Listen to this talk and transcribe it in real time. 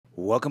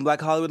Welcome, Black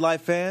Hollywood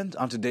Live fans.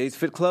 On today's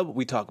Fit Club,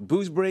 we talk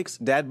booze breaks,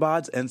 dad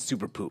bods, and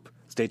super poop.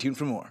 Stay tuned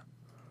for more.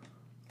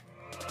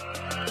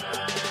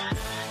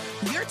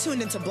 You're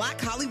tuned into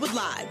Black Hollywood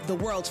Live, the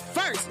world's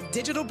first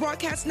digital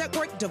broadcast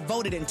network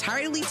devoted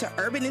entirely to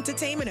urban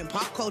entertainment and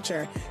pop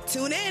culture.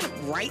 Tune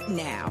in right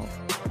now.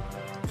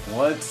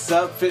 What's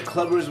up, Fit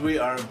Clubbers? We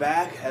are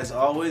back. As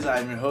always,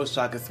 I'm your host,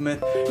 Shaka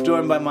Smith,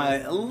 joined by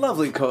my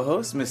lovely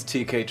co-host, Miss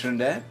TK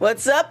Trinidad.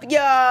 What's up,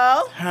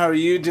 y'all? How are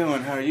you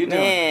doing?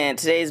 Man,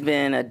 today's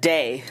been a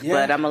day,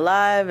 but I'm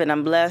alive and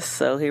I'm blessed,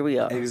 so here we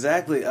are.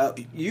 Exactly.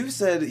 You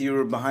said you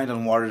were behind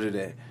on water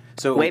today.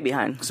 So way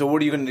behind. So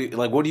what are you going to do?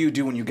 Like, what do you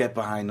do when you get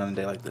behind on a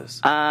day like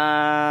this?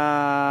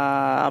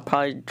 I'll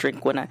probably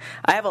drink when I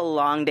have a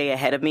long day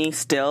ahead of me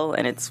still,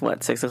 and it's,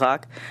 6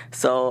 o'clock?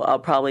 So I'll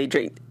probably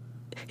drink.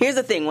 Here's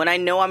the thing. When I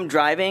know I'm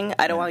driving,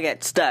 I don't want to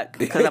get stuck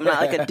because I'm not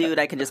like a dude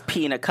I can just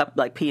pee in a cup,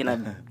 like pee in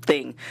a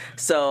thing.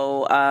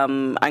 So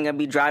I'm going to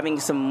be driving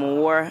some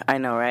more. I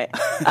know, right?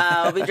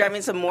 I'll be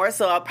driving some more,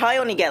 so I'll probably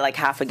only get like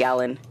half a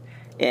gallon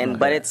in,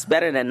 but it's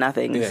better than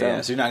nothing.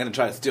 Yeah, so you're not going to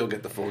try to still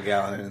get the full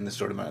gallon in this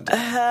short amount of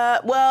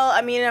time? Well,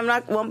 I mean,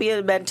 won't be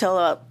in bed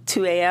until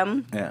 2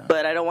 a.m.,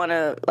 but I don't want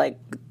to,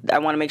 I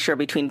want to make sure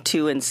between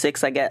 2 and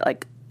 6 I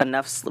get,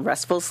 enough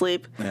restful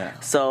sleep. Yeah.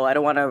 So I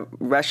don't want to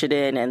rush it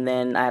in, and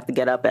then I have to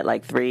get up at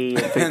 3 or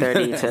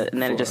 3:30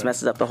 and then it just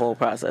messes up the whole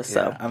process. Yeah,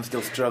 so I'm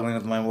still struggling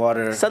with my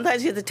water.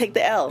 Sometimes you have to take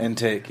the L.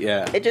 Intake,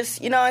 yeah. It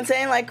just, you know what I'm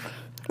saying?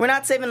 We're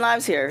not saving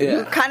lives here. Yeah.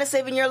 You're kind of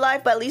saving your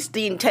life, but at least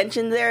the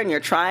intention's there and you're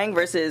trying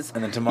versus...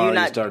 And then tomorrow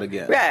you start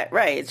again.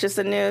 Right. It's just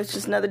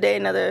another day,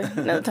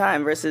 another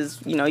time versus,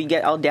 you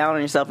get all down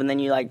on yourself and then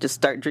you just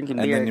start drinking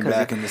beer. And then you're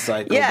back in the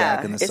cycle.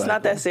 Yeah, it's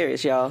not that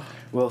serious, y'all.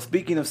 Well,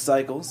 speaking of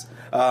cycles,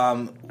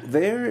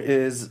 there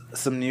is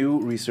some new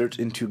research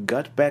into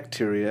gut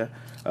bacteria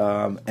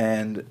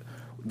and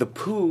the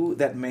poo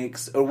that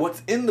makes, or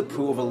what's in the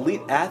poo of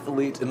elite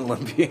athletes and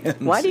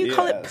Olympians. Why do you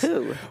call it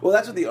poo? Well,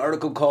 that's what the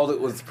article called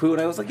it, was poo,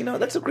 and I was like,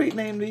 that's a great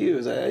name to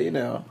use,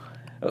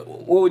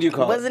 What would you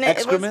call it?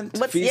 Excrement?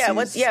 Feces?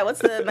 What's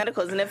the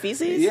medical? Isn't it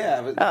feces?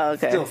 Yeah, but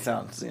okay. Still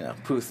sounds,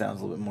 poo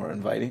sounds a little bit more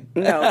inviting.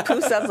 No,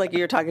 poo sounds like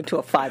you're talking to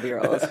a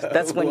 5-year-old.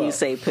 That's when you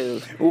say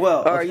poo.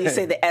 Well, or you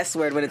say the S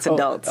word when it's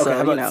adults. Okay, so,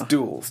 how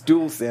about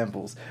stool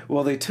samples?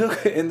 Well, they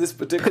took, in this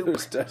particular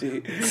study,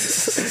 in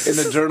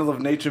the Journal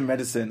of Nature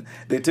Medicine,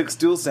 they took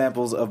stool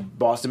samples of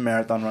Boston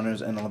Marathon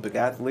runners and Olympic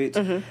athletes,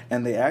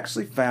 and they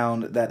actually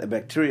found that a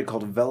bacteria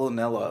called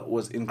Veillonella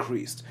was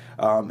increased.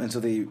 And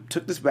so they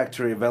took this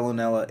bacteria,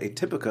 Veillonella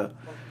atypica,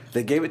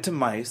 they gave it to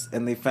mice,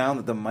 and they found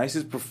that the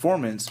mice's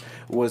performance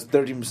was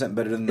 13%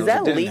 better than those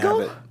that didn't legal?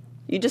 have it.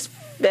 You just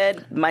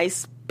fed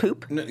mice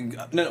poop?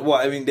 No, well,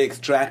 I mean, they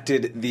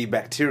extracted the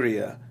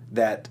bacteria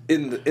that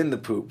in the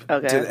poop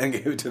and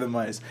gave it to the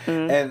mice.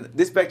 And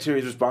this bacteria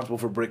is responsible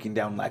for breaking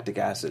down lactic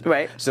acid.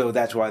 Right. So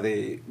that's why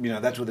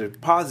that's what they're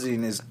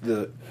positing is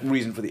the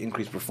reason for the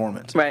increased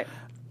performance. Right.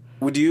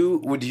 Would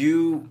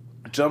you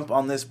jump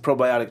on this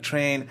probiotic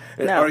train?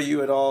 No. Are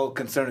you at all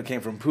concerned it came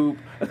from poop?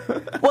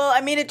 Well,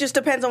 I mean, it just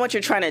depends on what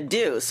you're trying to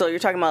do. So you're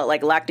talking about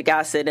lactic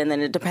acid, and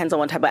then it depends on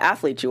what type of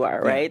athlete you are,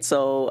 right? Yeah.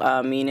 So,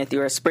 I mean, if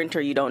you're a sprinter,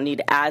 you don't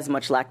need as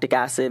much lactic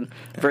acid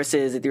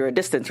versus if you're a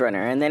distance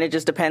runner. And then it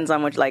just depends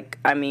on I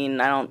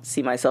don't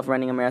see myself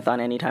running a marathon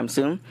anytime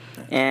soon.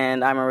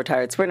 And I'm a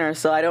retired sprinter,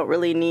 so I don't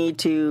really need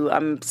to.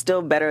 I'm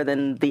still better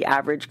than the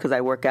average because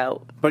I work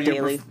out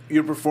daily.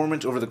 Your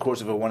performance over the course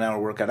of a 1 hour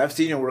workout, I've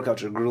seen your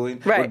workouts are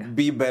grueling. Right. Would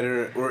be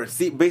better, or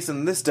based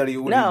on this study, it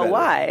would be better. No,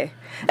 why?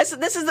 This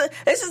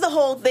is the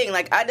whole thing.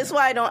 This is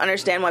why I don't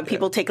understand why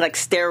people take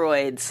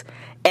steroids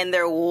and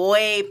they're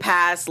way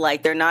past,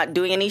 they're not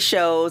doing any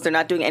shows, they're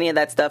not doing any of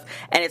that stuff,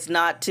 and it's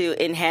not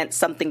to enhance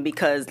something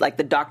because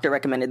the doctor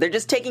recommended. They're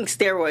just taking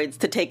steroids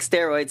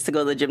to go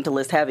to the gym to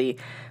lift heavy.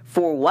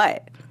 For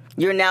what?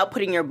 You're now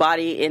putting your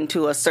body in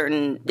a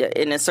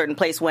certain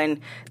place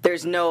when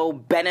there's no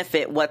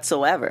benefit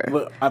whatsoever.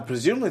 Well,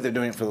 presumably they're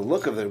doing it for the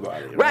look of their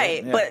body, right?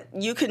 Right, Yeah. but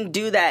you can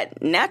do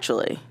that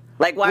naturally.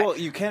 Why? Well,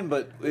 you can,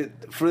 but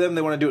for them,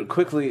 they want to do it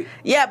quickly.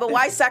 Yeah, but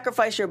why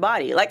sacrifice your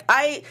body?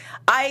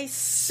 I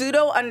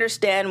pseudo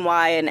understand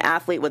why an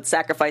athlete would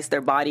sacrifice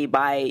their body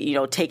by,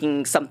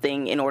 taking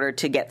something in order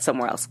to get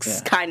somewhere else. Yeah.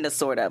 Kind of,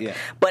 sort of. Yeah.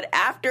 But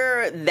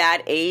after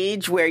that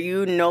age where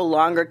you no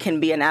longer can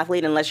be an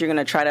athlete unless you're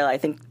going to try to, I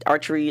think,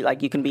 archery,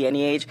 you can be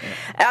any age.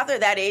 Yeah. After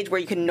that age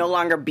where you can no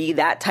longer be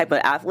that type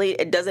of athlete,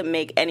 it doesn't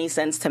make any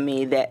sense to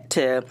me that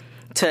to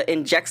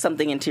inject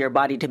something into your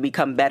body to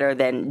become better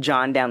than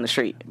John down the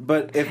street.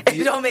 But if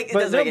it doesn't make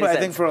any sense. I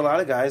think for a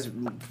lot of guys,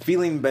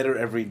 feeling better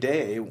every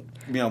day,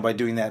 by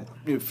doing that,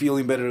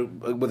 feeling better,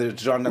 whether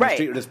it's John down the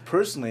street or just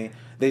personally,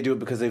 they do it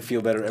because they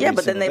feel better every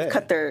single day. Yeah,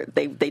 but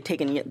then they've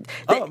taken...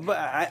 but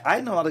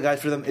I know a lot of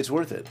guys, for them, it's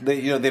worth it.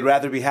 They'd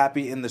rather be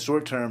happy in the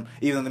short term,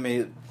 even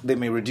though they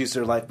may reduce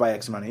their life by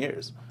X amount of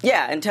years.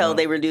 Yeah, until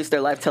they reduce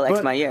their life till X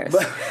amount of years.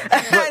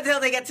 Until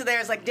they get to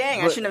there, it's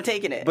dang, I shouldn't have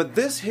taken it. But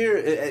this here,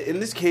 in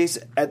this case,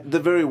 at the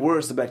very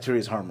worst, the bacteria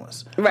is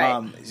harmless.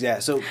 Right.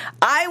 So...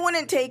 I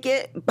wouldn't take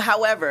it,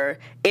 however...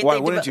 Why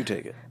wouldn't you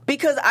take it?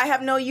 Because I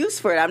have no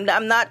use for it.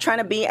 I'm not trying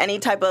to be any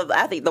type of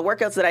athlete. The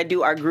workouts that I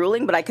do are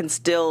grueling, but I can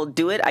still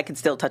do it. I can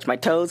still touch my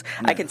toes.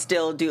 I can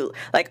still do,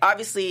 like,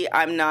 obviously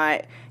I'm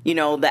not,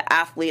 the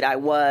athlete I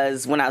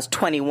was when I was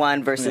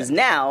 21 versus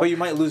now. But you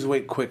might lose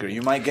weight quicker.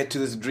 You might get to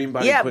this dream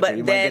body quicker. But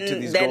you then, might get to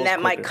these then goals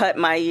that quicker. might cut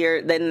my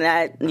year. Then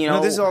that,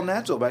 No, this is all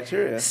natural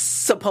bacteria.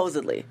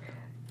 Supposedly.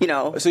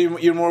 So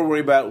you're more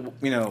worried about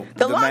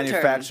the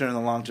manufacturer in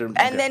the long term.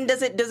 And then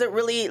does it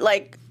really,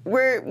 like,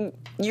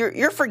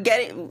 you're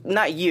forgetting,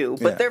 not you,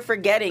 but they're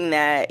forgetting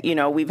that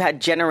we've had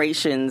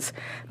generations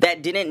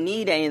that didn't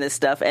need any of this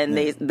stuff and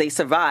they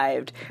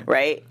survived,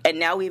 right? And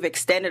now we've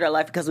extended our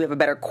life because we have a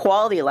better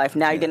quality of life.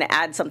 Now you're going to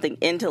add something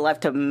into life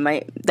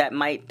that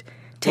might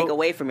take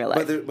away from your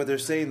life. But they're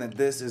saying that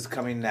this is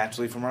coming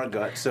naturally from our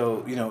gut,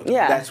 so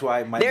that's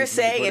why it might they're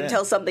saying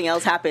until something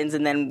else happens,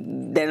 and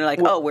then they're like,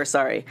 "Oh, we're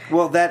sorry."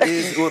 Well, that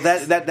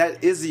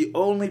is the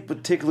only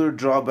particular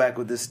drawback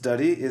with this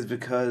study is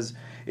because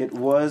it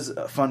was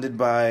funded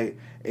by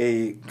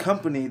a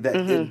company that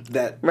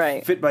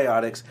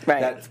Fitbiotics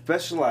that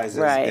specializes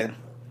in.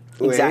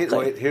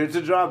 Wait, here's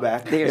the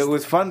drawback. It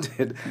was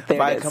funded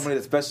by a company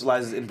that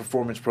specializes in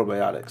performance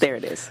probiotics. There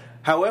it is.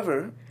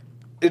 However,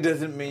 it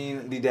doesn't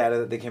mean the data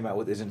that they came out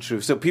with isn't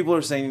true. So people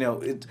are saying,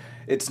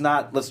 it's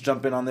not, let's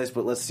jump in on this,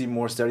 but let's see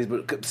more studies.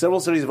 But several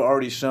studies have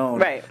already shown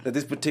that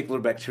this particular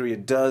bacteria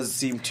does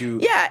seem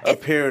to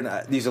appear in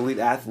these elite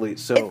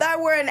athletes. So if I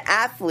were an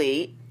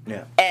athlete,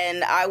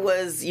 and I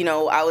was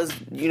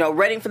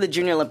running for the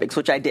Junior Olympics,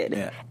 which I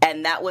did,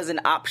 and that was an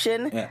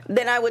option,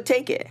 then I would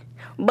take it.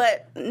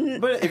 But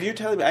if you're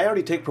telling me, I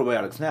already take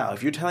probiotics now.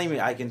 If you're telling me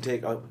I can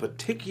take a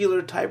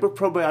particular type of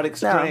probiotic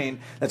strain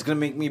that's going to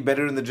make me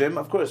better in the gym,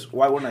 of course,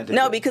 why wouldn't I take it?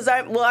 No, because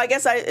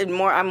I'm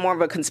more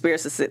of a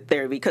conspiracy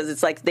theory because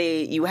it's like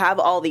you have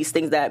all these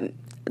things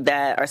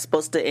that are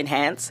supposed to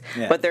enhance,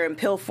 but they're in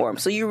pill form.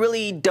 So you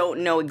really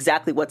don't know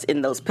exactly what's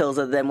in those pills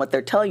other than what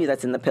they're telling you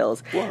that's in the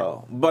pills.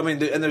 Well, but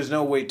and there's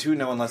no way to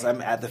know unless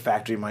I'm at the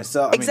factory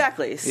myself.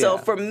 Exactly. So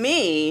for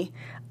me,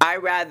 I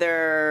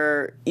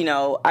rather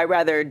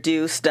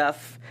do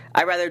stuff.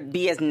 I rather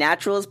be as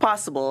natural as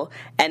possible,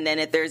 and then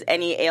if there's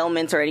any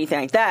ailments or anything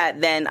like that,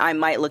 then I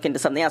might look into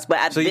something else.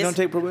 But you don't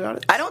take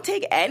probiotics? I don't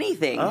take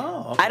anything.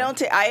 Oh, okay. I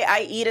don't.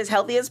 I eat as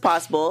healthy as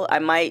possible. I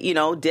might,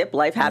 dip.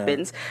 Life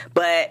happens,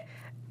 but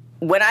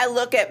when I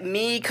look at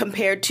me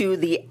compared to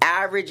the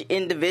average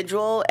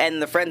individual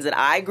and the friends that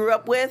I grew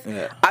up with,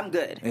 I'm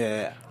good.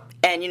 Yeah.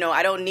 And,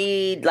 I don't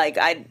need,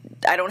 I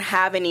don't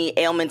have any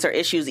ailments or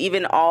issues.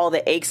 Even all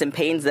the aches and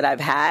pains that I've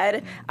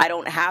had, I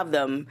don't have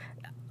them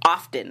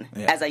often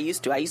as I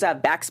used to. I used to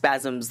have back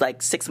spasms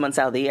 6 months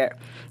out of the year.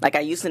 I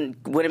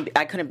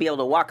couldn't be able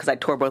to walk because I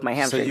tore both my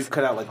hamstrings. So you've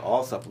cut out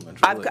all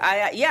supplements. Really.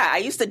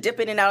 I used to dip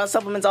in and out of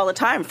supplements all the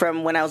time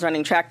from when I was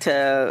running track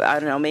to, I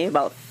don't know, maybe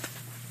about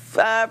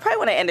probably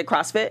when I ended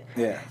CrossFit.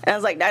 Yeah. And I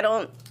was like, I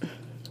don't.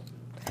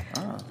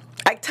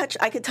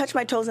 I could touch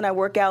my toes and I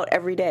work out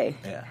every day.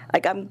 Yeah.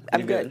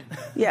 I'm good.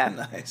 Yeah.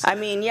 Nice. I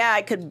mean,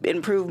 I could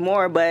improve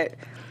more, but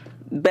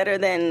better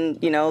than,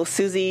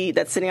 Susie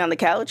that's sitting on the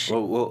couch.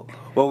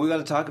 Well, we got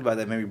to talk about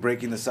that, maybe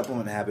breaking the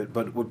supplement habit.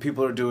 But what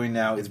people are doing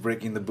now is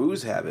breaking the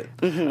booze habit.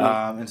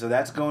 Mm-hmm. And so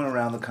that's going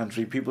around the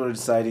country. People are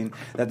deciding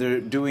that they're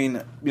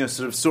doing,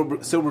 sort of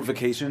sober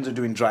vacations. They're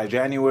doing dry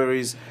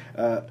Januaries.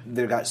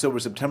 They've got sober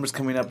Septembers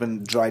coming up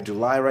and dry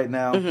July right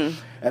now. Mm-hmm.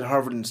 At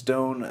Harvard and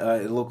Stone,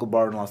 a local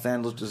bar in Los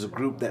Angeles, there's a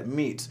group that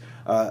meets,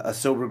 a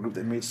sober group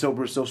that meets,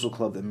 sober social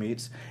club that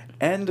meets.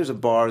 And there's a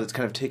bar that's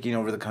kind of taking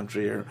over the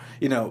country or,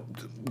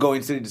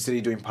 going city to city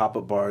doing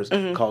pop-up bars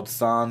called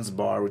Sans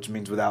Bar, which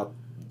means without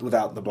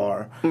the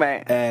bar.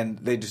 Right. And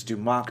they just do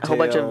mocktails. A whole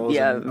bunch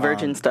of,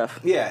 virgin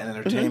stuff. Yeah, and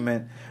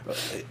entertainment.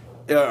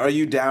 Mm-hmm. Are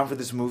you down for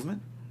this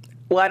movement?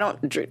 Well, I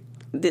don't drink.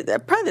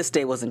 Probably this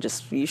day wasn't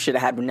just, you should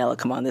have had Brunella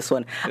come on this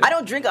one. I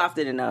don't drink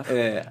often enough.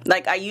 Yeah.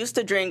 I used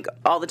to drink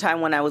all the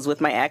time when I was with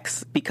my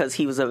ex because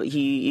he's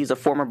a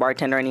former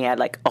bartender and he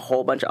had a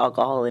whole bunch of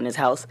alcohol in his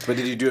house. But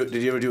did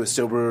you ever do a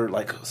sober,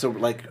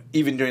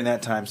 even during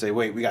that time say,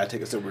 wait, we got to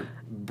take a sober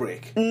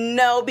break?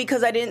 No,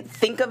 because I didn't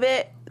think of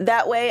it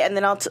that way. And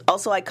then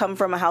also I come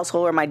from a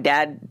household where my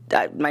dad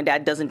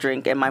doesn't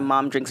drink and my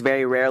mom drinks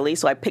very rarely.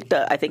 So I think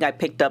I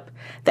picked up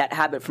that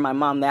habit from my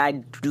mom that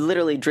I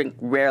literally drink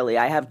rarely.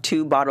 I have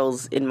 2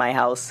 bottles in my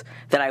house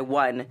that I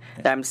won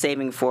that I'm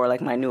saving for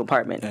my new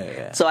apartment.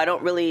 Yeah. So I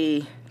don't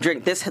really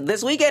drink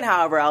this weekend.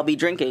 However, I'll be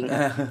drinking.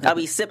 I'll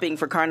be sipping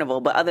for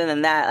Carnival. But other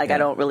than that, I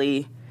don't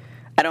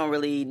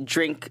really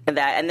drink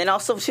that. And then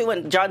also too,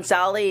 when John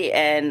Sally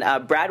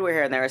and Brad were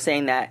here, and they were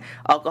saying that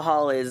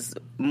alcohol is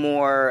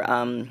more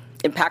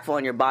impactful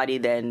on your body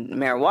than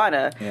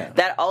marijuana. Yeah.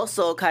 That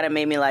also kind of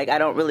made me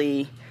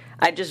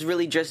I just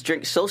really just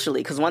drink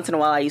socially because once in a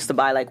while I used to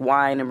buy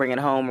wine and bring it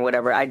home or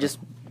whatever. I just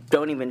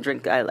don't even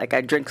drink. I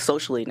drink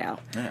socially now,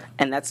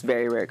 and that's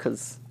very rare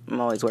because I'm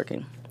always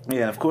working.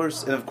 Yeah, and of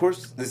course,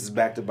 this is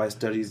backed up by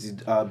studies.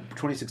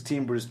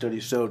 2016 British study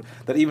showed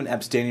that even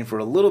abstaining for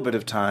a little bit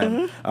of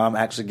time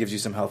actually gives you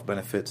some health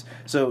benefits.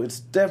 So it's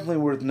definitely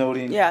worth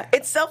noting. Yeah,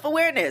 it's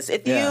self-awareness.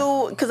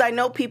 Because I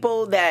know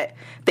people that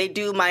they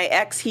do. My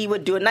ex, he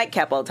would do a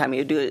nightcap all the time. He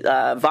would do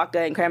vodka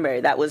and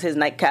cranberry. That was his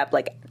nightcap,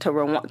 like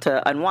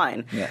to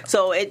unwind. Yeah.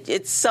 So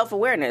it's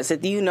self-awareness.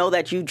 If you know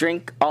that you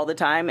drink all the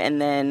time and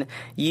then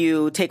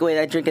you take away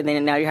that drink and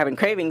then now you're having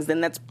cravings,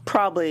 then that's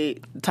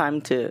probably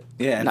time to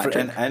not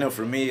drink. I know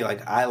for me,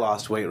 like, I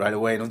lost weight right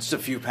away, just a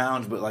few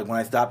pounds, but like when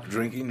I stopped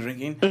drinking,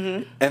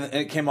 and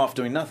it came off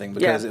doing nothing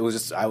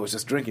because I was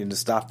just drinking to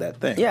stop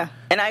that thing. Yeah,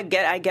 and I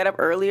get up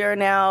earlier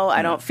now.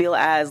 I don't feel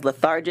as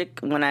lethargic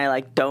when I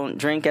like don't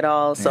drink at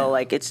all. So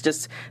like it's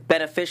just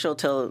beneficial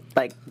to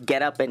like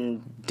get up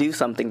and do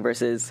something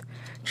versus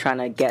trying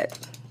to get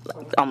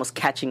almost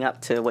catching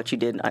up to what you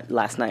did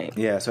last night.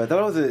 Yeah, so I thought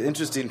it was an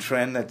interesting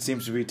trend that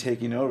seems to be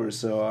taking over.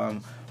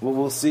 So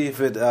we'll see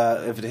if it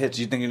hits.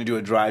 Do you think you're going to do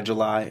a dry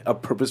July, a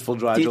purposeful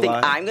dry July? Do you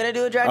think I'm going to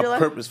do a dry July? A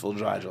purposeful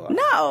dry July.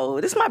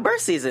 No, this is my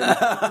birth season.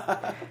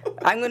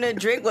 I'm going to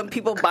drink when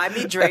people buy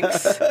me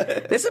drinks.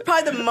 This is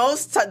probably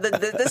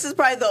this is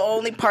probably the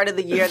only part of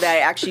the year that I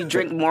actually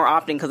drink more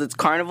often because it's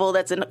Carnival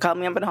that's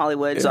coming up in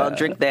Hollywood, so I'll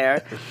drink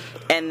there.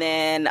 And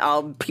then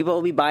people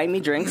will be buying me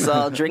drinks, so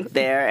I'll drink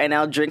there, and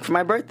I'll drink for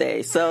my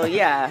birthday. So,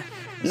 yeah.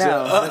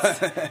 No,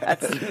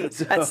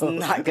 that's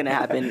not going to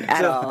happen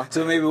at all.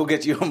 So maybe we'll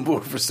get you on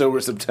board for Sober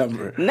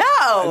September.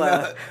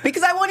 No,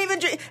 because I won't even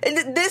drink.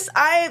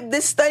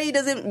 This study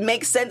doesn't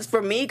make sense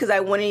for me because I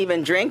wouldn't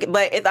even drink.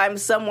 But if I'm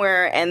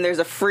somewhere and there's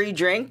a free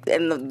drink,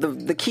 and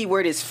the key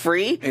word is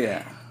free,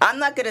 I'm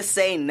not going to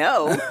say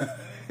no.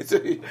 So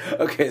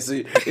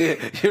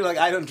you're like,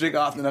 I don't drink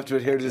often enough to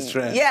adhere to this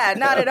trend. Yeah,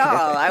 not at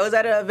all. I was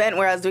at an event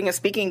where I was doing a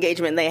speaking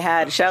engagement. And they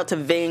had shout out to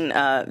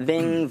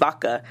Ving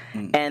Vodka,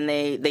 and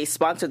they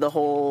sponsored the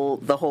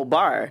whole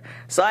bar.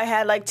 So I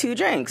had like 2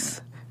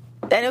 drinks.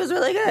 And it was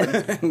really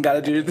good.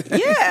 Gotta do your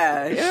thing.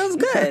 Yeah, it was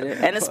good.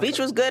 And the speech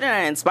was good, and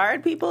I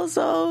inspired people,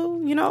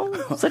 so,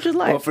 such is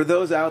life. Well, for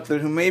those out there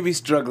who may be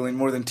struggling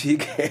more than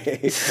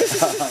TK,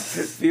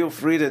 feel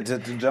free to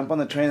jump on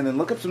the train and then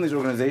look up some of these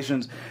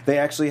organizations. They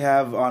actually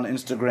have on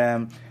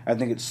Instagram, I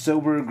think it's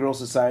Sober Girl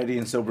Society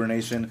and Sober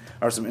Nation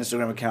are some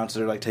Instagram accounts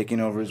that are like taking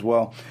over as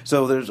well.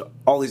 So there's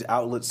all these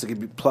outlets that can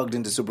be plugged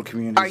into sober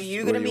communities. Are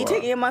you going to be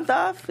taking a month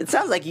off? It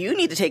sounds like you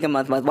need to take a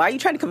month. Why are you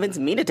trying to convince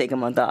me to take a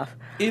month off?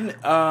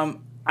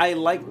 I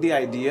like the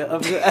idea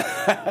of it.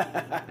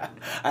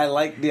 I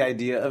like the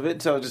idea of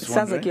it. So just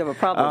sounds like you have a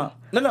problem.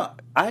 No.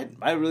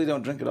 I really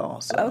don't drink at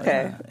all. So,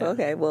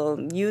 okay. Well,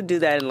 you do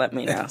that and let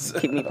me know.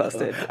 Keep me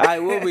posted. I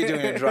will be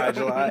doing a dry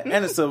July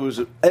and a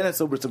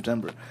sober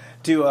September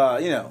to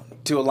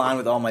align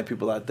with all my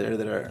people out there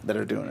that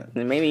are doing it.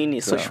 And maybe you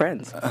need to switch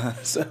friends.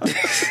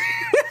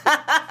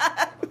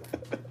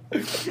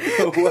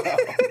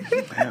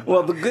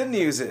 Well, the good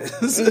news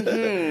is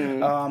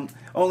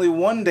only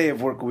one day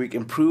of work a week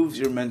improves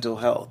your mental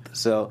health.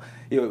 So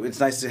it's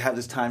nice to have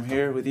this time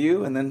here with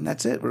you, and then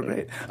that's it. We're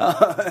great.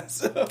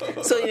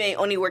 So you mean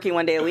only working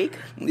one day a week?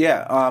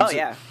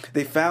 Yeah.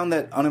 They found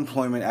that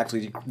unemployment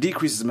actually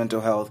decreases mental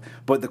health,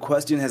 but the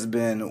question has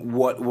been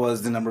what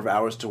was the number of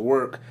hours to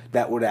work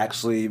that would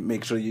actually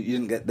make sure you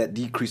didn't get that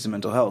decrease in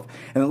mental health.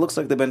 And it looks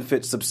like the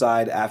benefits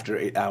subside after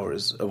 8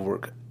 hours of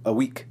work a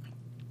week.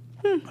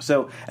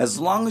 So as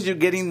long as you're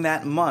getting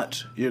that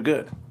much, you're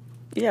good.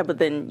 Yeah, but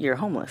then you're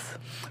homeless.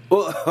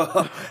 Well,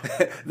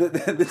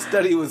 the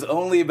study was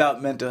only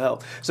about mental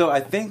health. So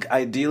I think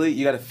ideally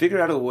you got to figure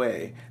out a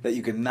way that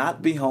you can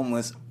not be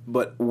homeless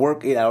but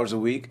work 8 hours a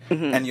week,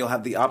 and you'll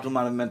have the optimal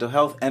amount of mental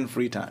health and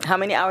free time. How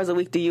many hours a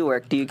week do you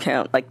work? Do you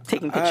count like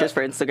taking pictures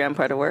for Instagram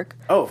part of work?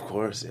 Oh, of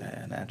course,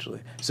 yeah,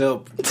 naturally.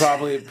 So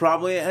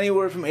probably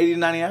anywhere from 80 to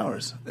 90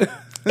 hours.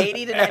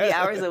 80 to 90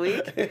 hours a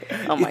week?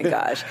 Oh my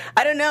gosh.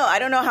 I don't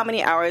know how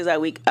many hours a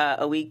week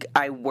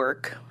I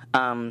work.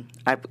 I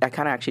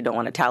kind of actually don't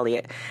want to tally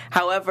it.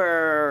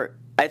 However,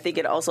 I think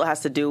it also has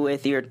to do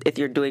with if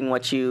you're doing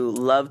what you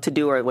love to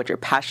do or what you're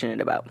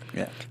passionate about.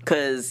 Yeah.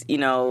 Because,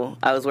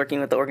 I was working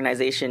with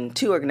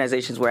two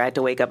organizations where I had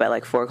to wake up at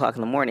like 4 o'clock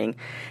in the morning,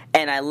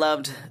 and I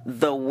loved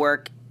the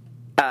work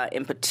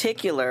in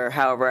particular.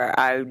 However,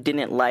 I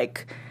didn't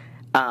like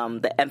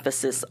the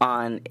emphasis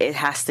on it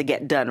has to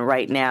get done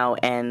right now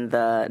and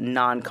the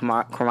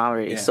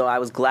non-camaraderie. Yeah. So I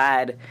was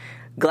glad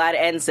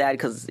and sad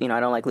because, I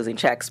don't like losing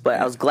checks, but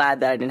I was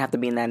glad that I didn't have to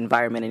be in that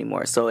environment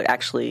anymore. So it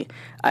actually,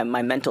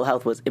 my mental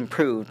health was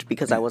improved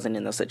because I wasn't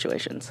in those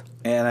situations.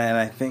 And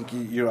I think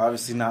you're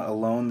obviously not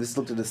alone. This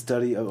looked at a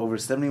study of over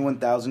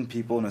 71,000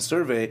 people in a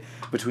survey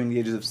between the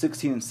ages of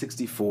 16 and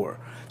 64.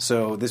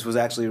 So this was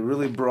actually a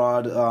really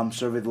broad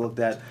survey that looked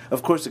at.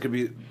 Of course, there could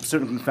be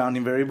certain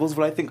confounding variables,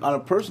 but I think on a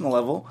personal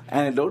level,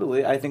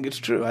 anecdotally, I think it's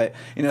true.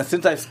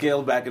 Since I've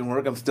scaled back in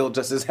work, I'm still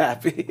just as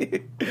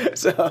happy.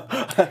 So,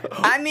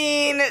 I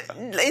mean, mean,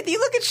 if you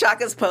look at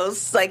Shaka's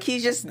posts, like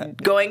he's just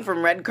going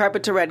from red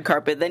carpet to red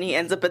carpet. Then he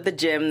ends up at the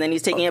gym. Then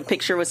he's taking a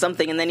picture with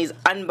something, and then he's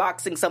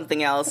unboxing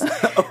something else.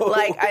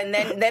 Like, and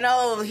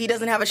then he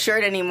doesn't have a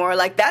shirt anymore.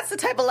 Like, that's the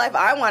type of life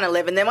I want to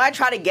live. And then when I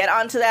try to get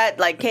onto that,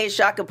 like, hey,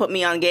 Shaka put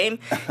me on game,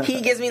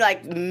 he gives me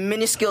like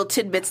minuscule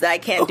tidbits that I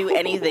can't do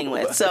anything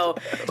with. So,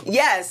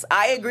 yes,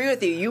 I agree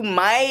with you. You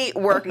might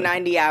work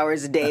 90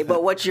 hours a day,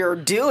 but what you're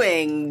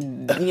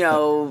doing, you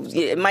know,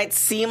 it might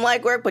seem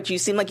like work, but you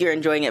seem like you're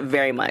enjoying it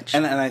very much.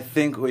 And I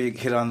think what you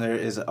hit on there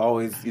is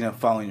always, you know,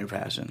 following your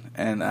passion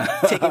and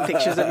taking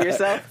pictures of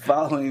yourself.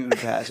 Following your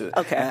passion.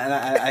 Okay. And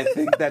I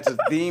think that's a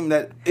theme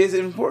that is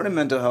important in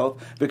mental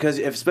health because,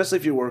 especially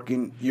if you're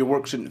working, your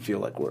work shouldn't feel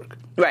like work.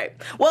 Right.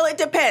 Well, it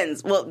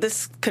depends. Well,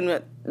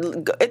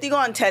 if you go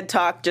on TED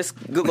Talk, just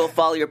Google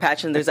 "follow your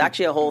passion." There's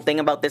actually a whole thing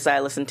about this I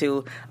listened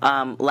to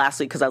last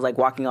week because I was like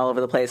walking all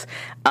over the place,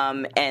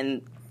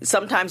 and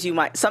sometimes you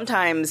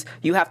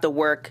have to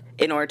work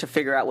in order to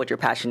figure out what your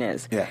passion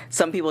is. Yeah.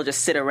 Some people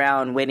just sit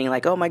around waiting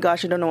like, oh my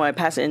gosh, I don't know what my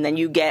passion is, and then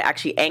you get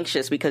actually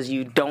anxious because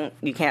you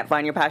can't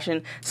find your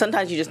passion.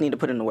 Sometimes you just need to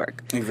put in the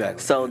work.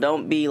 Exactly. So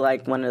don't be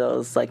like one of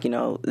those like, you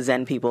know,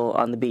 Zen people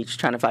on the beach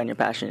trying to find your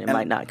passion. It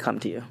might not come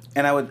to you.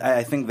 And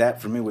I think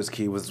that for me was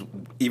key, was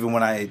even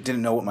when I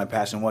didn't know what my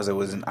passion was, I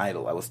wasn't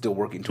idle. I was still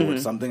working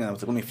towards something, and I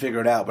was like, let me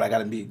figure it out, but I got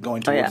to be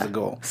going towards the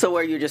goal. So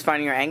where you're just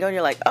finding your angle and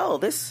you're like, oh,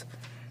 this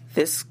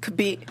could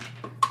be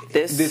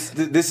this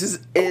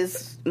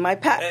is my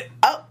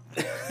oh,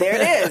 there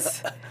it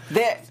is.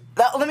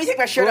 Let me take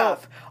my shirt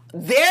off.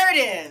 There it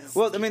is.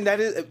 Well, I mean, that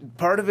is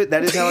part of it.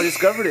 That is how I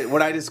discovered it.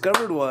 What I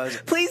discovered was...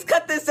 Please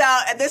cut this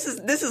out. And this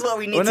is what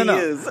we need to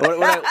use.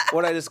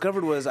 What I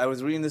discovered was I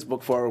was reading this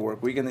book for our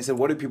work week, and they said,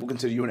 what do people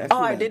consider you an extrovert?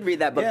 Oh, I did read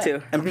that book,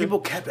 too. And people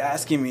kept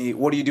asking me,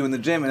 what do you do in the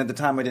gym? And at the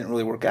time, I didn't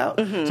really work out.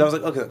 So I was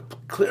like, okay,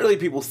 clearly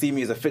people see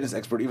me as a fitness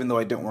expert, even though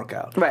I don't work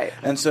out. Right.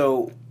 And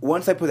so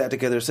once I put that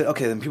together, I said,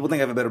 okay, then people think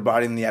I have a better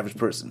body than the average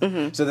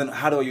person. So then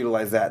how do I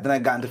utilize that? Then I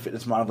got into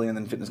fitness modeling and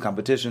then fitness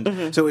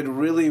competition. So it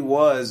really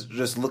was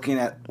just looking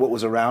at what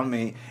was around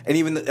me.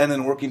 And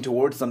then working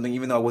towards something,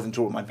 even though I wasn't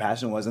sure what my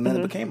passion was, and then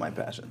it became my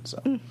passion.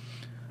 So,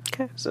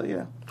 okay. So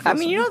yeah. I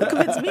mean, you don't have to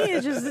convince me.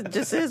 It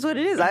just is what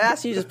it is. I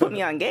asked you to just put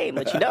me on game,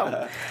 but you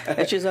don't.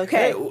 It's just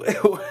okay.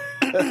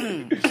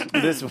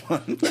 This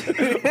one.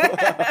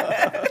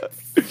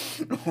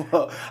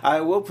 Well, I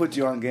will put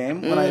you on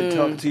game when I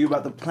talk to you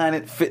about the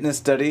Planet Fitness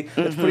study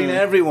that's putting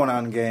everyone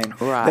on game.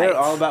 Right. They're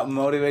all about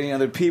motivating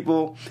other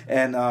people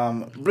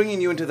and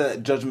bringing you into the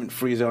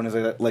judgment-free zone, as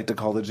I like to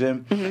call the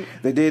gym.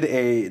 They did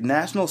a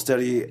national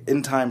study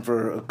in time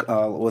for,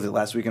 was it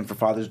last weekend for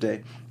Father's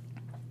Day?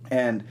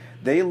 And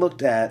they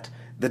looked at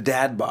the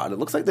dad bod. It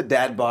looks like the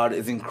dad bod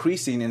is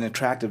increasing in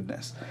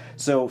attractiveness.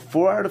 So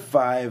 4 out of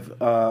 5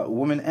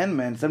 women and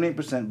men,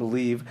 78%,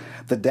 believe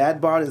the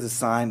dad bod is a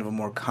sign of a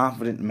more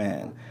confident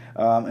man.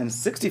 And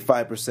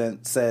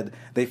 65% said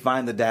they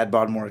find the dad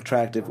bod more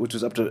attractive, which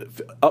was up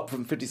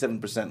from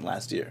 57%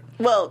 last year.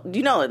 Well,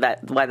 you know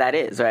why that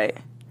is, right?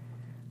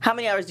 How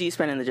many hours do you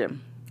spend in the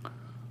gym?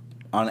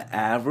 On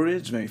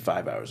average, maybe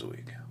 5 hours a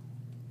week.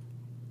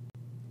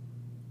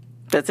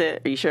 That's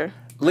it? Are you sure?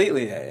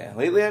 Lately, yeah.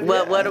 Lately,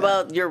 what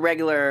about your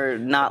regular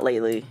not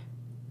lately?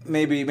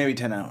 Maybe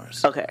 10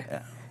 hours. Okay.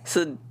 Yeah.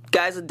 So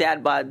guys with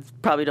dad bods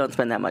probably don't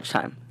spend that much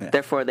time. Yeah.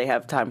 Therefore, they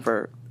have time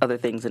for other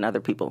things and other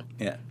people.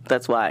 Yeah.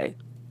 That's why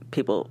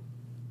people...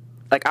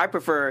 Like, I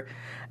prefer...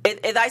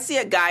 If I see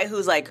a guy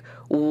who's, like,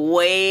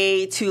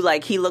 way too,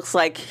 like, he looks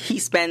like he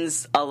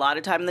spends a lot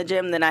of time in the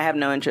gym, then I have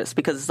no interest.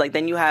 Because it's like,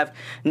 then you have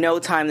no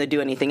time to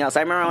do anything else. I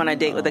remember on a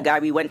date with a guy,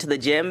 we went to the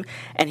gym,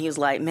 and he was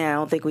like, man, I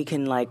don't think we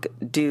can, like,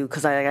 do...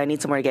 Because I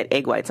need somewhere to get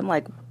egg whites. I'm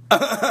like...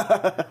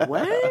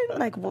 what?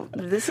 Like,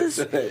 this is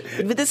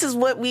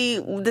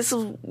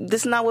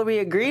not what we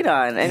agreed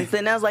on. And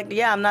then I was like,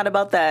 yeah, I'm not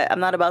about that. I'm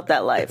not about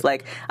that life.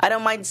 Like, I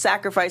don't mind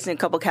sacrificing a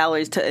couple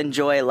calories to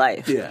enjoy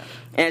life. Yeah.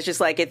 And it's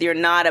just like, if you're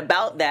not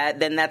about that,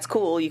 then that's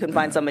cool. You can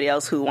find somebody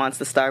else who wants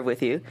to starve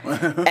with you.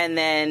 And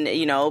then,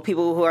 you know,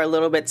 people who are a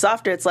little bit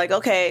softer, it's like,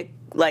 okay,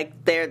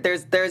 like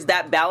there's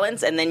that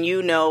balance, and then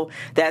you know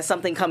that if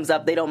something comes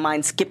up, they don't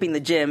mind skipping the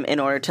gym in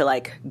order to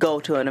like go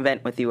to an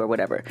event with you or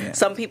whatever. Yeah.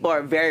 Some people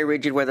are very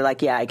rigid where they're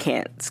like, yeah, I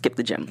can't skip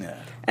the gym. Yeah.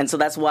 And so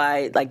that's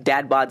why like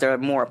dad bods are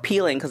more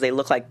appealing, because they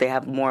look like they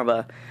have more of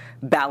a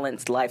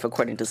balanced life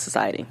according to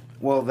society.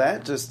 Well,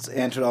 that just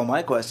answered all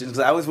my questions,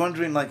 because I was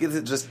wondering, like, is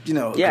it just, you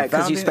know, yeah,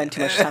 because you spend too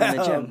much time in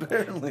the gym.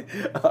 Apparently.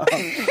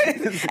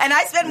 And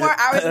I spend more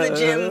hours in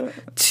the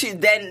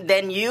gym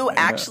than you,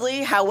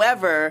 actually.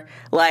 However,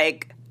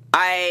 like,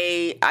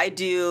 I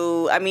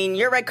do, I mean,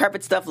 your red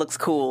carpet stuff looks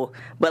cool,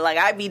 but, like,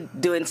 I be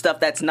doing stuff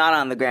that's not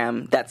on the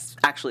gram that's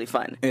actually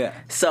fun. Yeah.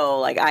 So,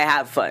 like, I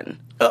have fun.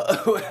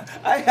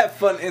 I have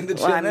fun in the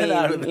gym and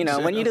out of the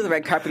gym. When you do the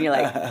red carpet, you're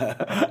like...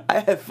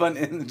 I have fun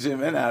in the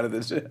gym and out of the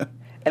gym.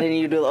 And then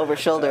you do the over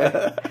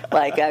shoulder.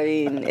 Like, I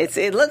mean,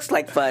 it looks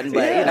like fun,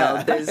 but, you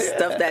know, there's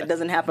stuff that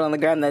doesn't happen on the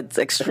ground that's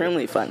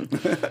extremely fun.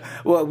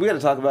 Well, we got to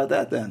talk about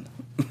that then.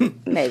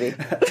 Maybe.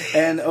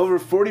 And over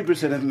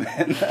 40% of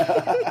men,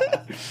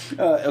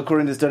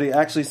 according to the study,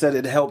 actually said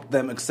it helped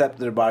them accept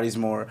their bodies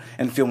more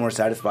and feel more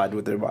satisfied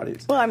with their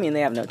bodies. Well, I mean,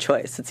 they have no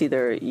choice. It's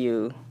either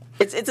you...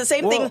 It's the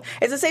same thing.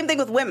 It's the same thing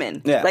with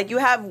women. Yeah. Like you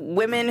have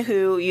women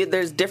who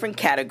there's different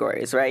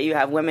categories, right? You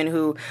have women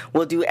who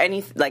will do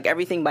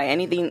everything by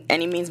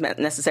any means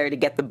necessary to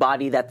get the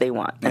body that they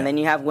want, and then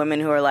you have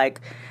women who are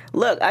like,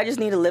 look, I just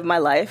need to live my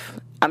life.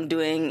 I'm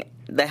doing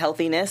the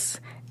healthiness,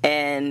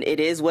 and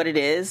it is what it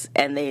is,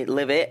 and they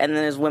live it. And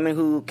then there's women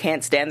who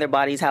can't stand their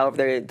bodies,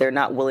 however, they're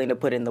not willing to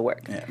put in the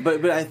work. Yeah.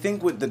 But I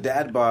think with the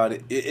dad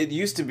bod, it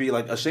used to be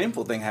like a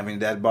shameful thing having a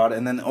dad bod,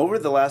 and then over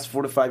the last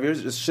 4 to 5 years,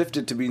 it just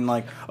shifted to being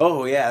like,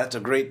 oh yeah, that's a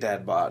great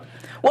dad bod.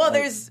 Well,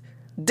 there's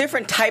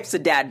different types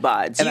of dad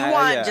bods. You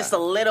want just a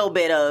little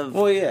bit of...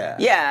 Well, yeah.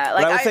 Yeah.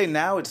 Like, but I would say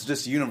now it's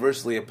just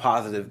universally a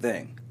positive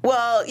thing.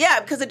 Well,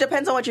 yeah, because it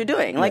depends on what you're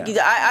doing. Like,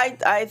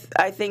 I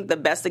think the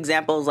best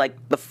example is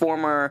like the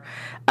former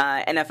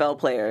NFL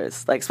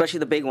players, like especially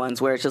the big ones,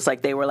 where it's just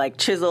like they were like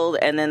chiseled,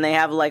 and then they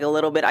have like a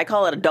little bit. I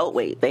call it adult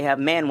weight. They have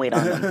man weight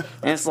on them,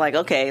 and it's like,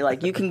 okay,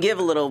 like you can give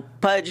a little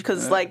pudge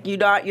because like you're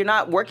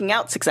not working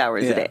out 6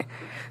 hours a day.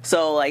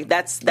 So like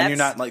that's and you're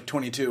not like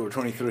 22 or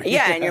 23.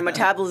 Yeah, and your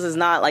metabolism is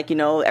not like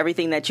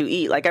everything that you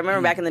eat. Like I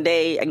remember back in the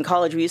day in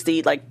college, we used to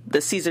eat like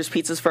the Caesar's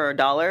pizzas for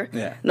 $1.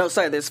 Yeah. No,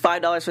 sorry, there's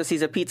 $5 for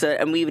Caesar pizza,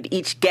 and we would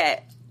each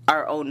get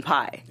our own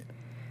pie.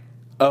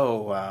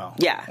 Oh, wow.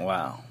 Yeah.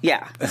 Wow.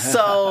 Yeah.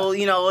 So,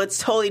 it's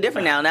totally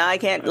different now. Now I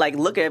can't, like,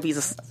 look at a piece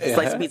of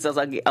slice of pizza,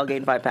 so I'll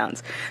gain 5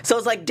 pounds. So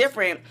it's, like,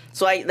 different.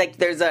 So,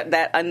 there's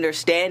that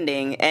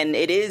understanding, and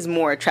it is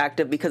more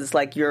attractive because it's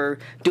like you're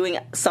doing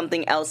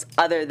something else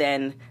other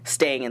than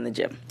staying in the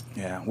gym.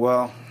 Yeah,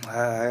 well,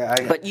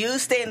 but you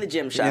stay in the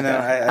gym,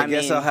 Shaka. I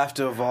guess I'll have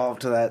to evolve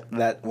to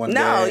that one day.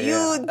 No,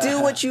 you do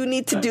what you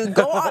need to do.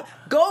 Go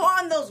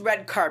on those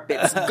red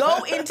carpets.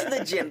 Go into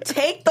the gym.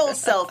 Take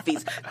those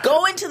selfies.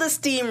 Go into the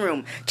steam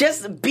room.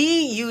 Just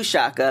be you,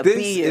 Shaka. This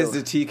be you. is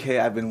the TK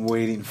I've been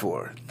waiting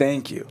for.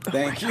 Thank you.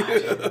 Thank you. Are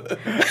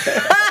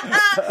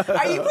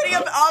you putting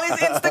up all these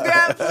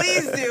Instagram?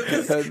 Please do,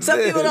 because some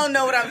people don't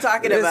know what I'm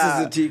talking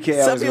about. This is the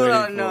TK Some people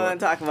don't know what I'm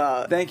talking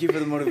about. Thank you for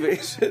the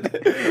motivation.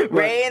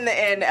 Ray in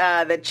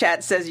the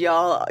chat says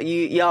y'all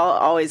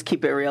always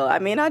keep it real. I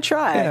mean, I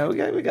try. Yeah,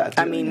 we got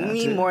to. I mean,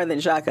 me more than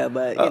Shaka,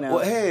 but Well,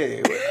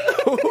 hey.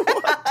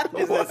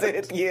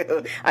 It's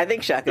you. I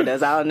think Shaka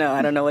does. I don't know.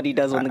 I don't know what he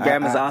does when the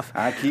gram is off.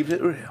 I keep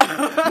it real.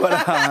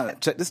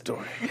 But check the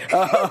story.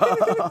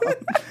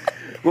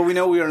 Well, we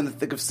know we are in the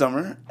thick of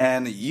summer,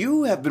 and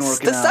you have been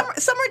working out.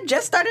 Summer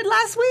just started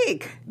last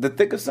week. The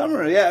thick of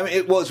summer, yeah. I mean,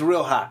 it's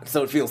real hot,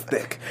 so it feels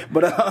thick.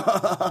 But it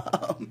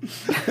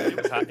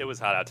was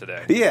hot out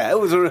today. Yeah, it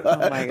was. Oh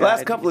my God.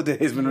 Last couple of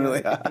days been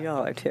really hot.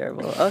 Y'all are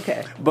terrible.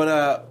 Okay.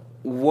 But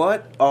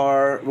we're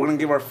gonna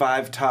give our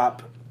 5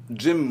 top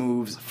gym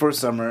moves for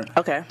summer.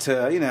 Okay.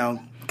 To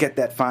get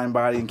that fine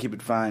body and keep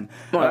it fine.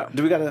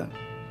 Do we gotta?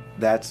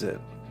 That's it.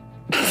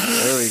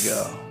 There we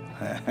go.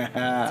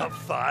 Top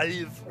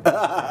 5.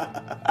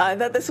 I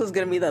thought this was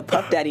going to be the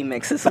Puff Daddy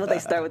mix. This is what they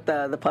start with,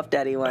 the Puff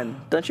Daddy one.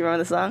 Don't you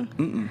remember the song?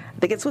 Mm-mm. I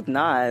think it's with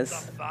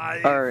Nas.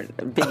 Or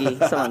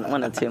Biggie, someone,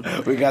 one of the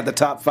two. We got the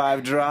top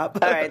 5 drop.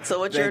 All right, so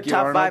what's your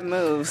top 5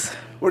 moves?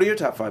 What are your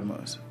top 5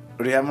 moves?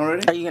 Or do you have them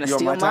already? Are you going to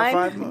steal mine? Top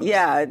 5 moves?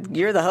 Yeah,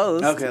 you're the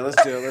host. Okay,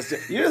 let's do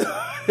it. You're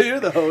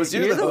the host.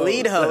 You're the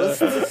lead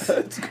host.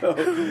 Let's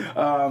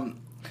go.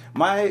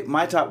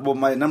 My top,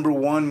 my number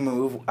 1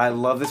 move, I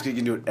love this because you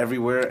can do it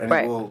everywhere and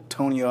it will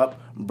tone you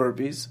up,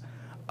 burpees.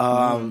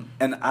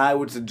 And I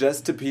would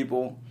suggest to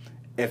people,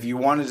 if you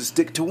wanted to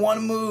stick to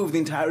one move the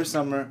entire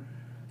summer,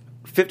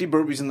 50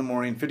 burpees in the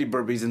morning, 50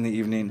 burpees in the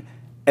evening.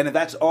 And if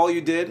that's all you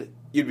did,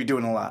 you'd be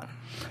doing a lot.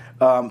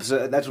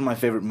 So that's one of my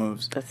favorite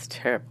moves. That's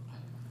terrible.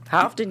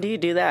 How often do you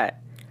do that?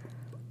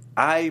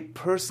 I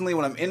personally,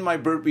 when I'm in my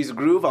burpees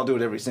groove, I'll do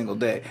it every single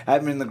day.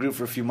 I've been in the groove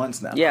for a few months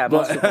now. Yeah,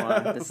 most people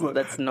are.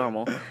 That's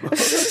normal.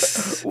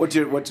 What's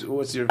your?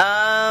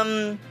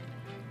 I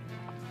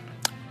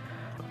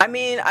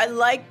mean, I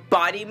like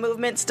body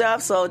movement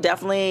stuff, so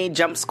definitely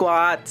jump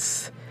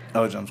squats.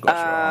 Oh, jump squats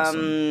are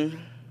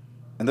awesome.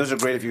 And those are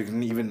great if you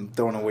can even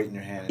throw in a weight in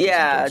your hand.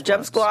 Yeah,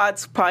 jump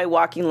squats, probably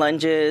walking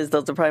lunges.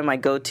 Those are probably my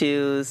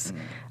go-tos.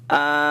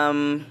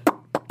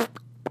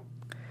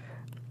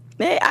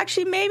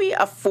 Actually, maybe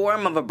a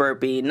form of a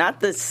burpee, not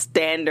the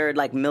standard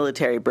like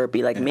military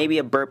burpee. Like maybe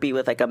a burpee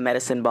with like a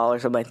medicine ball or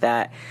something like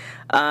that.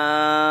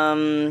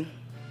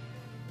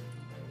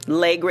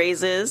 Leg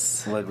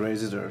raises. Leg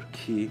raises are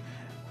key.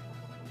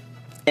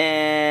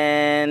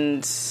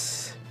 And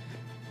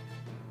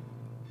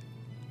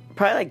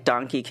probably like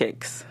donkey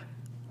kicks.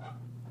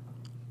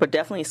 But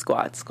definitely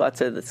squats.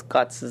 Squats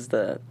is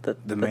the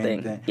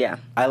main thing. Yeah.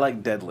 I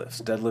like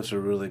deadlifts. Deadlifts are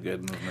a really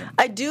good movement.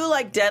 I do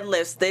like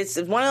deadlifts. It's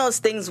one of those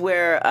things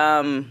where,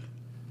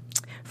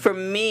 for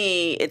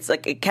me, it's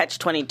like a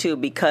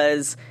catch-22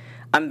 because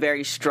I'm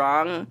very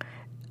strong.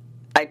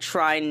 I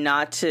try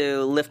not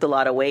to lift a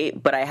lot of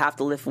weight, but I have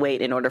to lift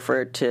weight in order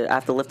for it to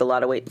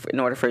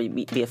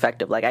be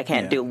effective. Like I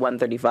can't do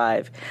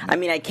 135. I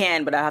mean, I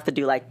can, but I have to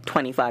do like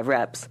 25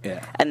 reps.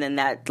 Yeah. And then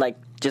that like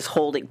just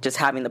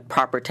having the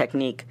proper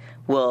technique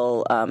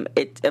will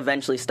it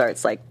eventually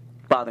starts like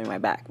bothering my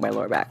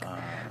lower back.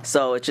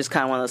 So it's just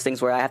kind of one of those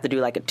things where I have to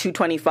do like a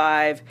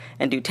 225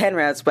 and do 10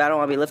 reps, but I don't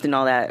want to be lifting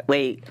all that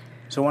weight.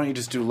 So why don't you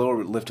just do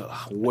lower, lift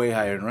way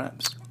higher in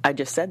reps? I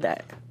just said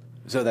that.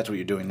 So that's what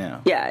you're doing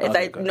now? Yeah.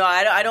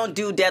 I don't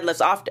do deadlifts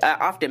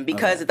often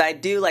because if I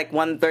do like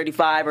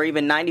 135 or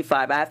even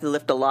 95, I have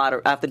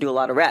to do a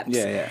lot of reps.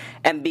 Yeah.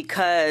 And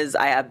because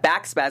I have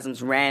back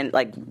spasms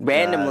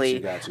randomly,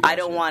 Gotcha. I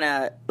don't want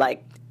to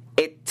like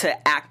it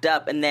to act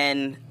up and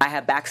then I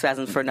have back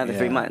spasms for another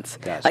 3 months.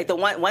 Gotcha.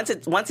 Like once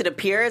it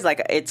appears,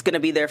 like it's gonna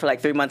be there for like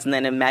 3 months and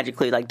then it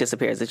magically like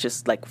disappears. It's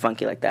just like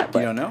funky like that. But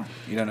You don't know?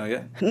 You don't know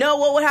yet? No.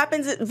 Well, what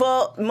happens is,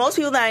 most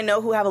people that I know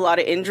who have a lot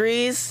of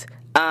injuries,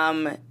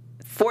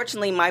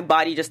 fortunately, my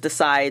body just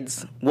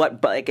decides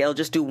it'll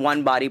just do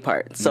one body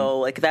part. So,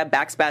 like, if I have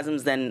back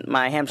spasms, then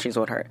my hamstrings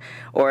won't hurt.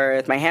 Or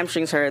if my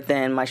hamstrings hurt,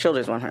 then my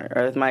shoulders won't hurt.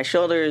 Or if my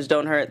shoulders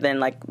don't hurt, then,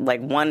 like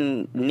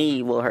one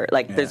knee will hurt.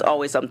 Like, there's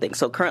always something.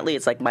 So, currently,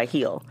 it's, like, my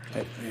heel.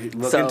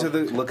 Look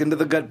into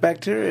the gut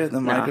bacteria, the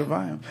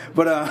microbiome.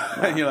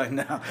 But, you're like,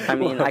 no. I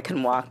mean, I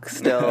can walk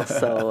still,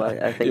 so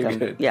I think I'm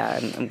good. Yeah,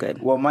 I'm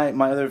good. Well,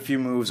 my other few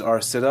moves are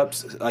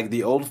sit-ups. Like,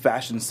 the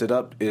old-fashioned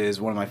sit-up is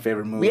one of my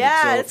favorite moves.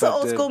 Yeah, it's an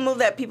old-school move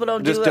that people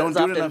don't just do don't as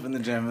do often. it enough in the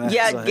gym.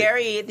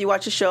 Gary, if you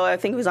watch the show, I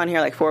think he was on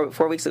here like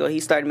four weeks ago. He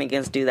started making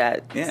us do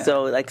that. Yeah.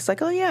 So like it's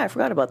like, oh yeah, I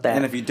forgot about that.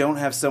 And if you don't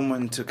have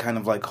someone to kind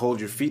of like hold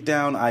your feet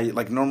down,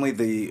 normally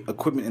the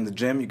equipment in the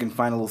gym, you can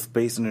find a little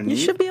space underneath.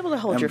 You should be able to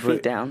hold your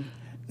feet down.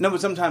 No,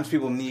 but sometimes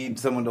people need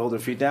someone to hold their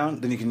feet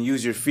down. Then you can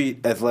use your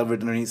feet as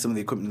leverage underneath some of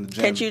the equipment in the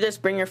gym. Can't you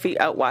just bring your feet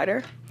out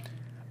wider?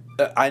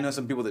 I know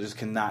some people that just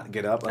cannot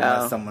get up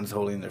unless someone's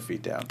holding their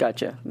feet down.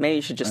 Gotcha. Maybe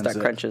you should just start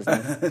crunches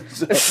then.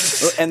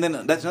 And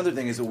then that's another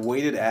thing is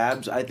weighted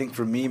abs, I think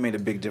for me made a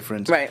big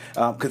difference. Right.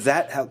 Because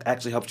that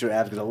actually helps your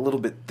abs get a little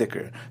bit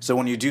thicker. So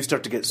when you do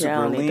start to get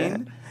super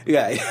lean...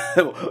 Yeah.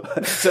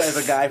 So as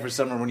a guy for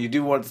summer, when you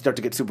do want to start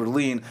to get super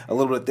lean, a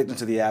little bit of thickness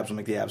to the abs will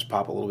make the abs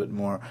pop a little bit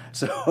more.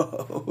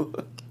 So...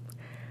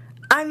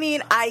 I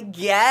mean, I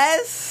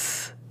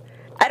guess...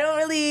 I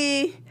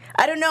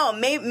don't know.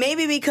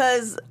 Maybe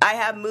because I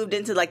have moved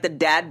into like the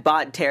dad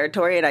bod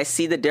territory and I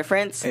see the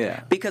difference.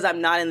 Yeah. Because I'm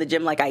not in the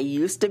gym like I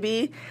used to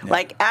be. Yeah.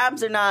 Like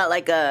abs are not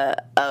like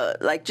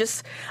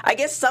just I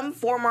guess some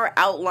form or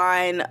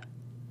outline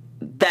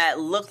that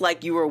look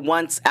like you were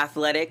once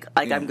athletic.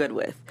 Like I'm good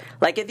with.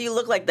 Like if you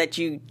look like that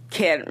you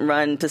can't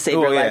run to save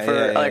your life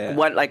or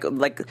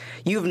like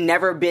you've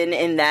never been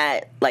in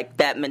that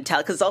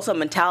mentality because it's also a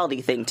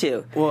mentality thing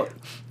too. Well.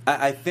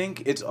 I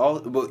think it's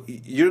all... Well,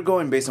 you're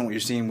going based on what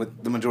you're seeing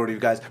with the majority of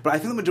guys, but I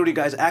think the majority of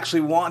guys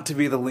actually want to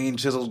be the lean,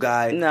 chiseled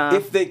guy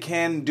if they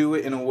can do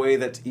it in a way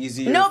that's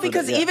easier. No,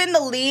 because even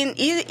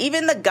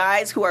the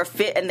guys who are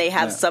fit and they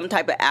have some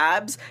type of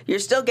abs, you're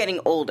still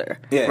getting older,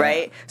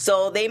 right? Yeah.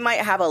 So they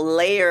might have a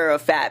layer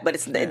of fat, but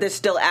there's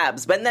still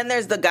abs. But then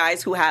there's the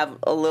guys who have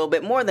a little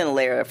bit more than a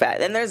layer of fat.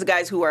 Then there's the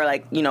guys who are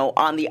like,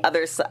 on the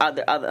other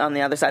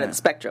side of the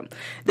spectrum.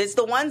 There's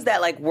the ones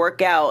that like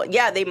work out.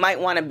 Yeah, they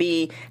might want to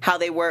be how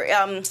they were.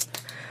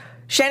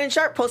 Shannon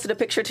Sharp posted a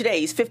picture today.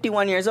 He's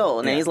 51 years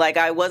old, and he's like,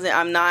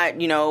 I'm not,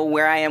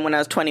 where I am when I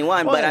was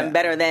 21, but I'm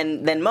better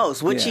than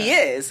most, which he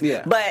is.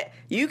 Yeah. But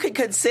you could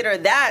consider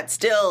that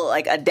still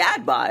like a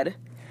dad bod,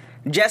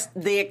 just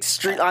the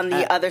extreme on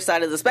the other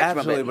side of the spectrum.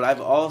 Absolutely, but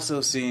I've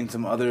also seen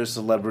some other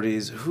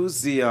celebrities.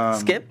 Who's the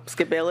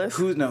Skip Bayless?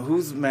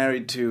 Who's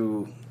married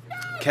to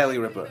Kelly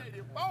Ripa?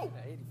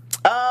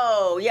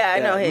 Oh, yeah, I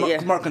know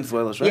him. Mark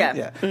Consuelos, right?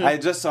 Yeah. Mm-hmm. I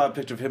just saw a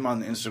picture of him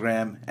on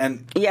Instagram,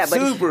 and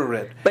super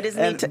ripped. But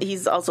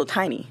he's also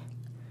tiny.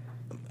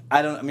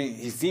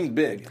 He seemed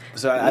big,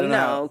 so I don't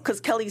know. No,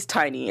 because Kelly's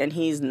tiny, and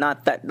he's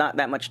not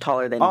that much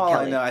taller than Kelly.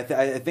 I know,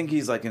 I think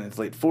he's like in his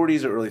late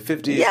 40s or early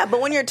 50s. Yeah,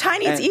 but when you're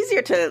tiny, it's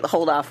easier to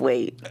hold off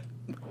weight.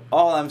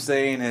 All I'm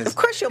saying is... Of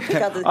course you'll pick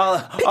out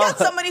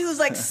somebody who's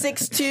like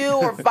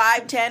 6'2", or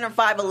 5'10", or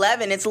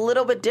 5'11". It's a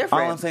little bit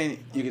different. All I'm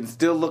saying, you can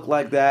still look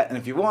like that, and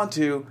if you want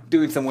to,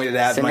 doing some weighted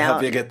abs might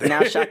help you get there.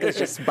 Now Shaka's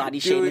just body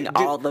shaming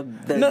all the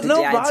No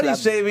dads body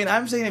shaming.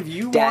 I'm saying if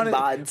you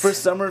want for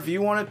summer, if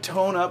you want to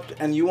tone up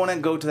and you want to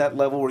go to that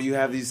level where you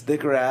have these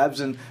thicker abs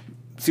and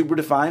super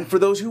defined, for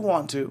those who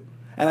want to.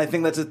 And I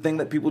think that's a thing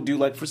that people do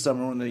like for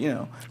summer when they're,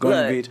 going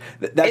to the beach.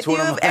 That's if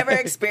you've ever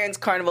experienced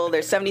carnival,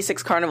 there's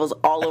 76 carnivals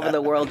all over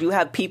the world. You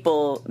have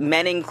people,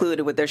 men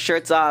included, with their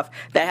shirts off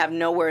that have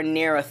nowhere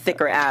near a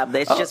thicker ab.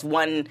 It's just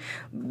 1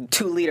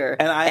 2-liter.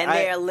 And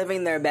they are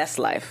living their best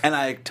life. And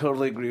I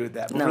totally agree with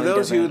that. But for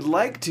those who would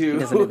like to... He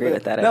doesn't agree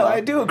with that at all. No, I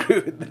do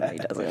agree with that. No, he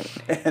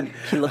doesn't. And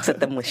he looks at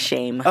them with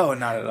shame. Oh,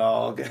 not at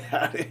all. Get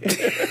out of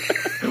here.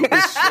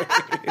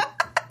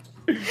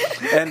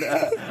 And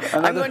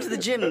I'm going to the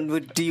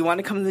gym. Do you want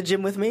to come to the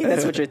gym with me?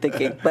 That's what you're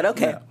thinking. But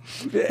okay.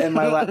 Yeah. And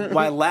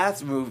my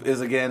last move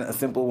is, again, a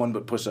simple one,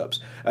 but push-ups.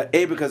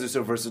 Because they're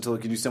so versatile,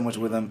 you can do so much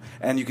with them,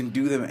 and you can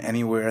do them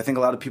anywhere. I think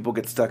a lot of people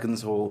get stuck in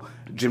this whole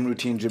gym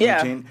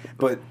routine.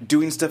 But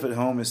doing stuff at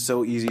home is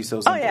so easy,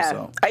 so simple. Oh, yeah.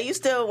 So. I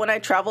used to, when I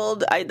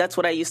traveled, that's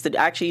what I used to do.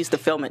 I actually used to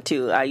film it,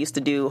 too. I used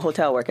to do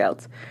hotel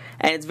workouts.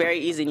 And it's very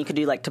easy, and you can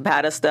do, like,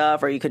 Tabata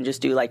stuff, or you can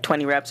just do, like,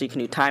 20 reps, or you can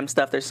do time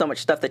stuff. There's so much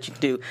stuff that you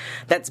can do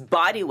that's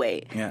body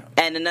weight. Yeah.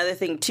 And another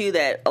thing, too,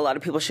 that a lot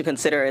of people should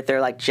consider if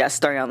they're, like, just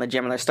starting on the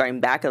gym or they're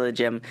starting back at the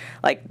gym,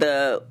 like,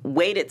 the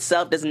weight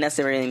itself doesn't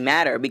necessarily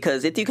matter,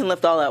 because if you can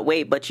lift all that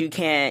weight, but you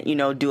can't,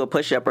 do a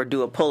push-up or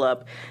do a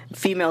pull-up,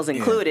 females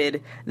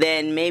included,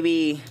 then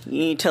maybe you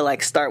need to,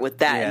 like, start with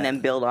that and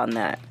then build on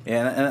that.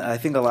 Yeah, and I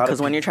think a lot of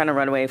because when you're trying to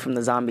run away from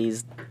the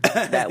zombies,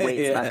 that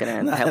weight's not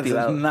going to help you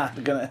out.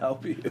 Not going to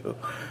help you.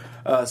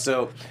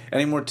 So,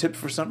 any more tips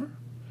for summer?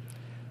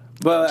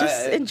 Well,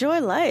 just enjoy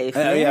life.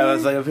 Yeah, I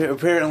was like,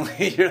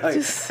 apparently you're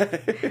like.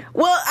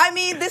 Well, I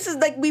mean, this is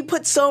like we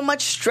put so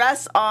much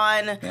stress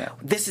on.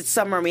 This is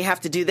summer, and we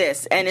have to do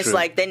this, and it's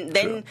like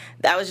then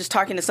I was just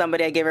talking to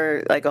somebody. I gave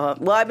her like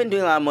I've been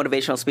doing a lot of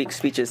motivational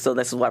speeches, so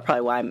this is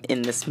probably why I'm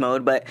in this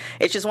mode. But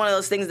it's just one of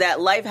those things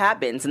that life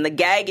happens, and the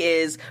gag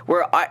is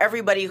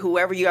everybody,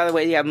 whoever you are,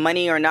 whether you have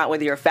money or not,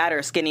 whether you're fat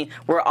or skinny,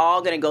 we're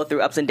all going to go through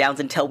ups and downs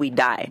until we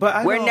die.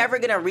 But we're never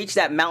going to reach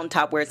that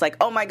mountaintop where it's like,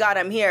 oh my God,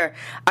 I'm here.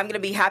 I'm going to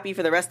be happy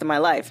for the rest of my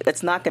life.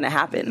 That's not going to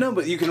happen. No,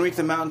 but you can reach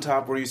the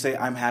mountaintop where you say,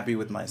 I'm happy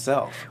with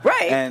myself.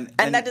 Right. And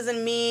that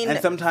doesn't mean... And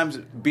sometimes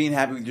being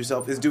happy with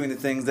yourself is doing the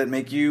things that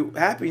make you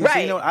happy. And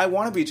right. So, I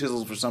want to be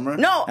chiseled for summer.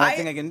 No, and I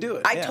think I can do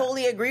it. I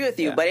totally agree with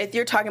you. Yeah. But if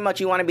you're talking about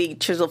you want to be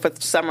chiseled for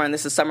summer and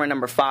this is summer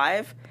number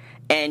 5...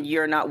 and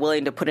you're not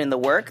willing to put in the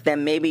work,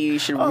 then maybe you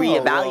should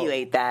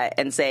reevaluate that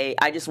and say,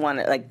 I just want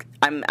to, like,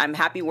 I'm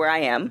happy where I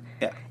am,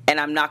 and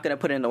I'm not going to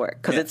put in the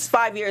work. Because it's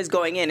 5 years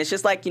going in. It's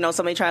just like,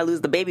 somebody trying to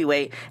lose the baby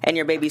weight, and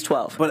your baby's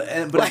 12. But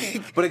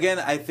again,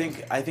 I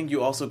think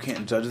you also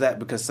can't judge that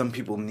because some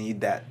people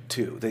need that,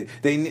 too.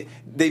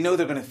 They know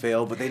they're going to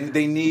fail, but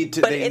they need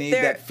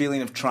that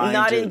feeling of trying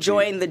not to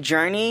enjoying the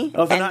journey,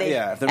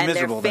 if they're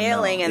miserable, they're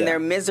failing, and they're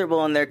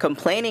miserable, and they're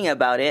complaining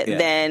about it,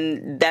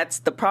 then that's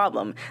the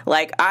problem.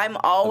 Like, I'm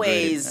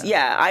always,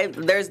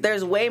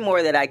 there's way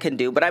more that I can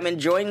do, but I'm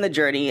enjoying the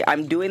journey,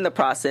 I'm doing the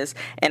process,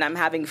 and I'm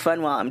having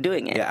fun while I'm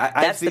doing it.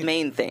 That's the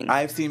main thing.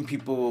 I've seen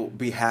people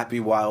be happy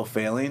while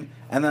failing,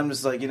 and I'm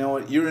just like, you know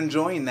what, you're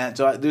enjoying that,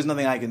 so there's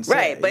nothing I can say.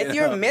 Right, but if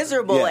you're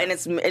miserable and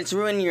it's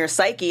ruining your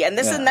psyche, and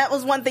that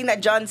was one thing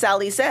that John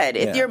Sally said.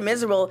 If you're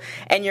miserable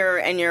and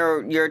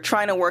you're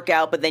trying to work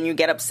out, but then you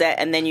get upset,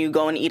 and then you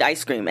go and eat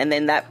ice cream, and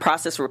then that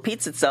process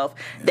repeats itself,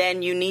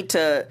 then you need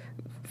to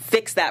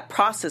fix that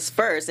process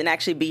first and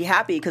actually be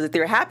happy, because if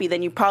you're happy,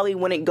 then you probably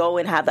wouldn't go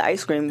and have the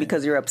ice cream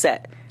because you're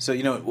upset. So,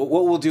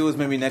 what we'll do is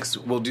maybe next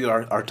we'll do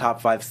our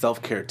top 5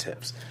 self-care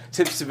tips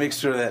to make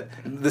sure that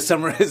the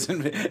summer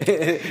isn't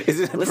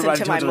listen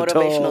to my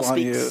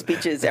motivational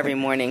speeches every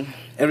morning.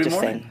 Every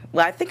morning? Saying.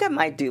 Well, I think I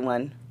might do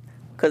one,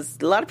 because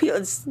a lot of people...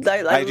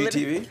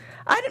 IGTV?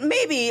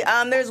 Maybe.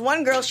 There's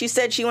one girl, she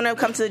said she wanted to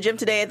come to the gym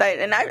today,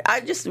 and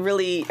I just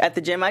really, at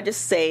the gym, I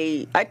just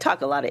say, I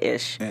talk a lot of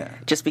ish,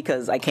 just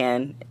because I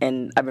can,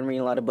 and I've been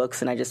reading a lot of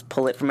books, and I just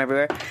pull it from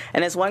everywhere.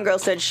 And this one girl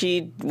said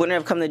she wouldn't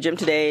have come to the gym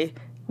today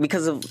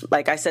because of,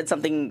 like, I said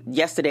something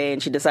yesterday,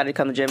 and she decided to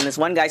come to the gym, and this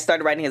one guy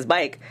started riding his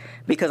bike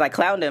because I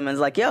clowned him and was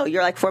like, yo,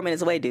 you're like 4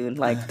 minutes away, dude.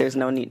 Like, there's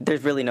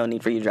really no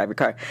need for you to drive your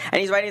car. And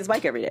he's riding his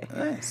bike every day.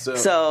 Nice.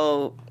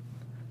 So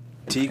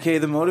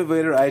TK the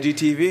Motivator,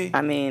 IGTV.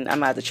 I mean, I'm going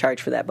to have to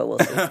charge for that, but we'll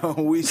see.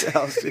 We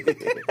shall see.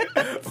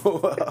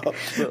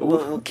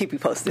 We'll keep you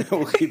posted.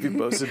 We'll keep you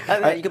posted.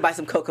 You can buy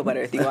some cocoa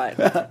butter if you want.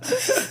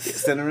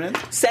 Center in?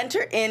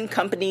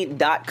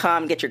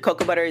 CenterInCompany.com. Get your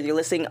cocoa butter. If you're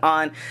listening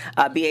on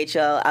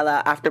BHL a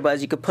la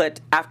AfterBuzz, you could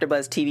put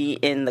AfterBuzz TV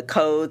in the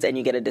codes and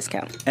you get a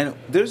discount. And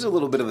there's a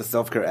little bit of a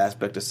self-care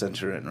aspect to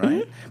Center In,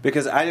 right? Mm-hmm.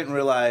 Because I didn't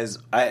realize,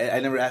 I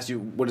never asked you,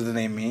 what does the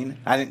name mean?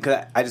 I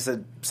just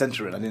said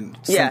Center In. I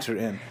didn't center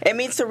in. It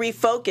means to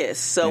refocus.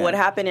 So what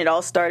happened, it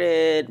all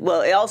started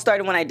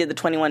when I did the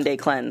 21-day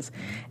cleanse.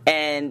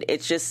 And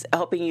it's just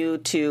helping you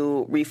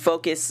to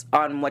refocus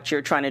on what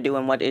you're trying to do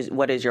and what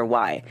is your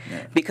why.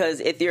 Yeah. Because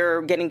if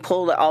you're getting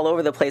pulled all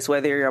over the place,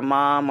 whether you're a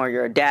mom or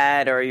you're a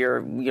dad or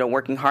you're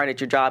working hard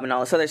at your job and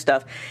all this other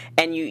stuff,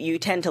 and you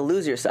tend to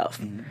lose yourself.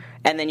 Mm-hmm.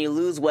 And then you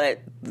lose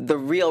the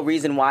real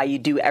reason why you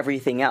do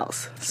everything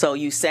else. So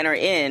you center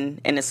in,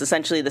 and it's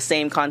essentially the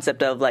same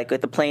concept of, like,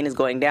 if the plane is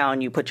going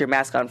down, you put your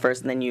mask on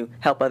first, and then you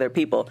help other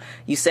people.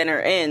 You center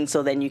in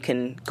so then you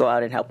can go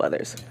out and help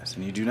others. Yes,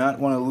 and you do not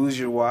want to lose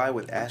your why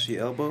with ashy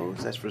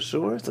elbows, that's for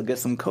sure. So get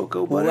some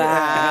cocoa butter.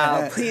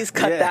 Wow, please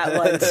cut that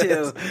one,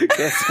 too.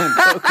 Get some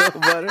cocoa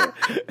butter.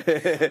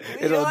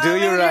 It'll do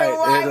you right.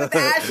 Why with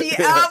ashy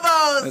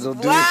elbows. It'll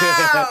do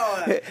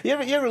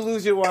you ever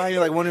lose your why? You're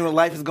like wondering what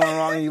life is going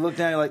wrong, and you look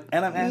down, you're like,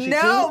 and I'm ashy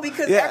too? No,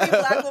 because every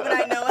black woman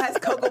I know has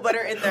cocoa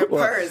butter in their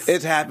purse.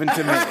 It's happened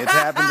to me.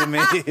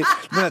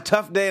 It's been a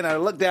tough day, and I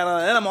look down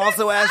on it, and I'm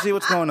also asking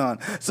what's going on.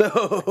 So,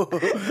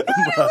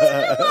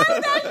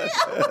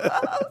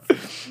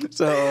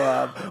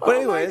 but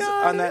anyways,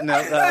 on that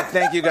note,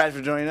 thank you guys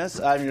for joining us.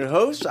 I'm your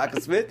host, Shaka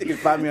Smith. You can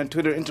find me on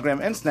Twitter,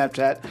 Instagram, and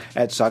Snapchat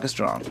at Shaka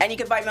Strong. And you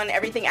can find me on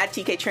everything at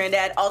TK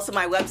Trinidad. Also,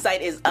 my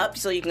website is up,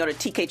 so you can go to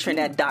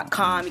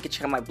tktrinidad.com. You can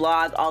check out my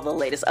blog, all the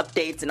latest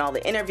updates and all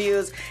the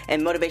interviews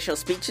and motivational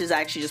speeches.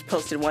 I actually just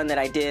posted one that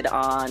I did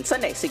on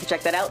Sunday, so you can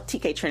check that out,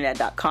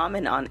 tktrinidad.com,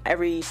 and on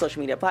every social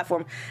media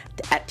platform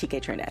at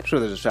TK Trinidad. I'm sure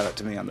there's a shout out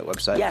to me on the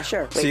website. Yeah,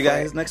 sure. See you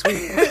guys next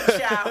week.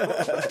 Ciao.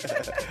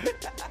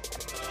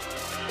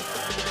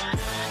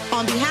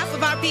 On behalf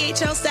of our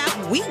BHL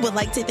staff, we would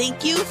like to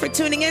thank you for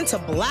tuning in to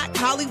Black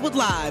Hollywood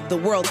Live, the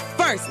world's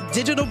first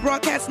digital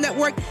broadcast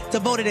network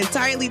devoted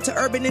entirely to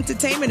urban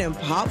entertainment and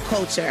pop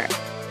culture.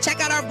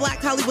 Check out our Black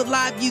Hollywood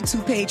Live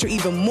YouTube page for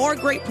even more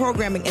great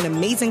programming and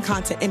amazing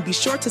content, and be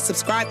sure to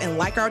subscribe and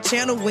like our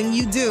channel when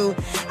you do.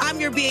 I'm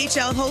your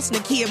BHL host,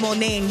 Nakia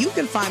Monet, and you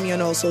can find me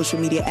on all social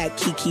media at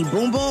Kiki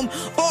Boom Boom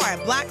or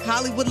at Black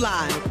Hollywood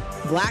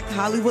Live. Black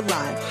Hollywood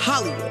Live,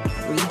 Hollywood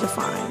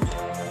redefined.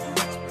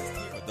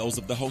 Those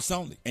of the hosts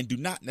only and do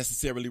not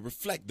necessarily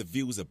reflect the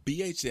views of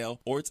BHL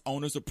or its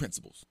owners or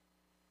principals.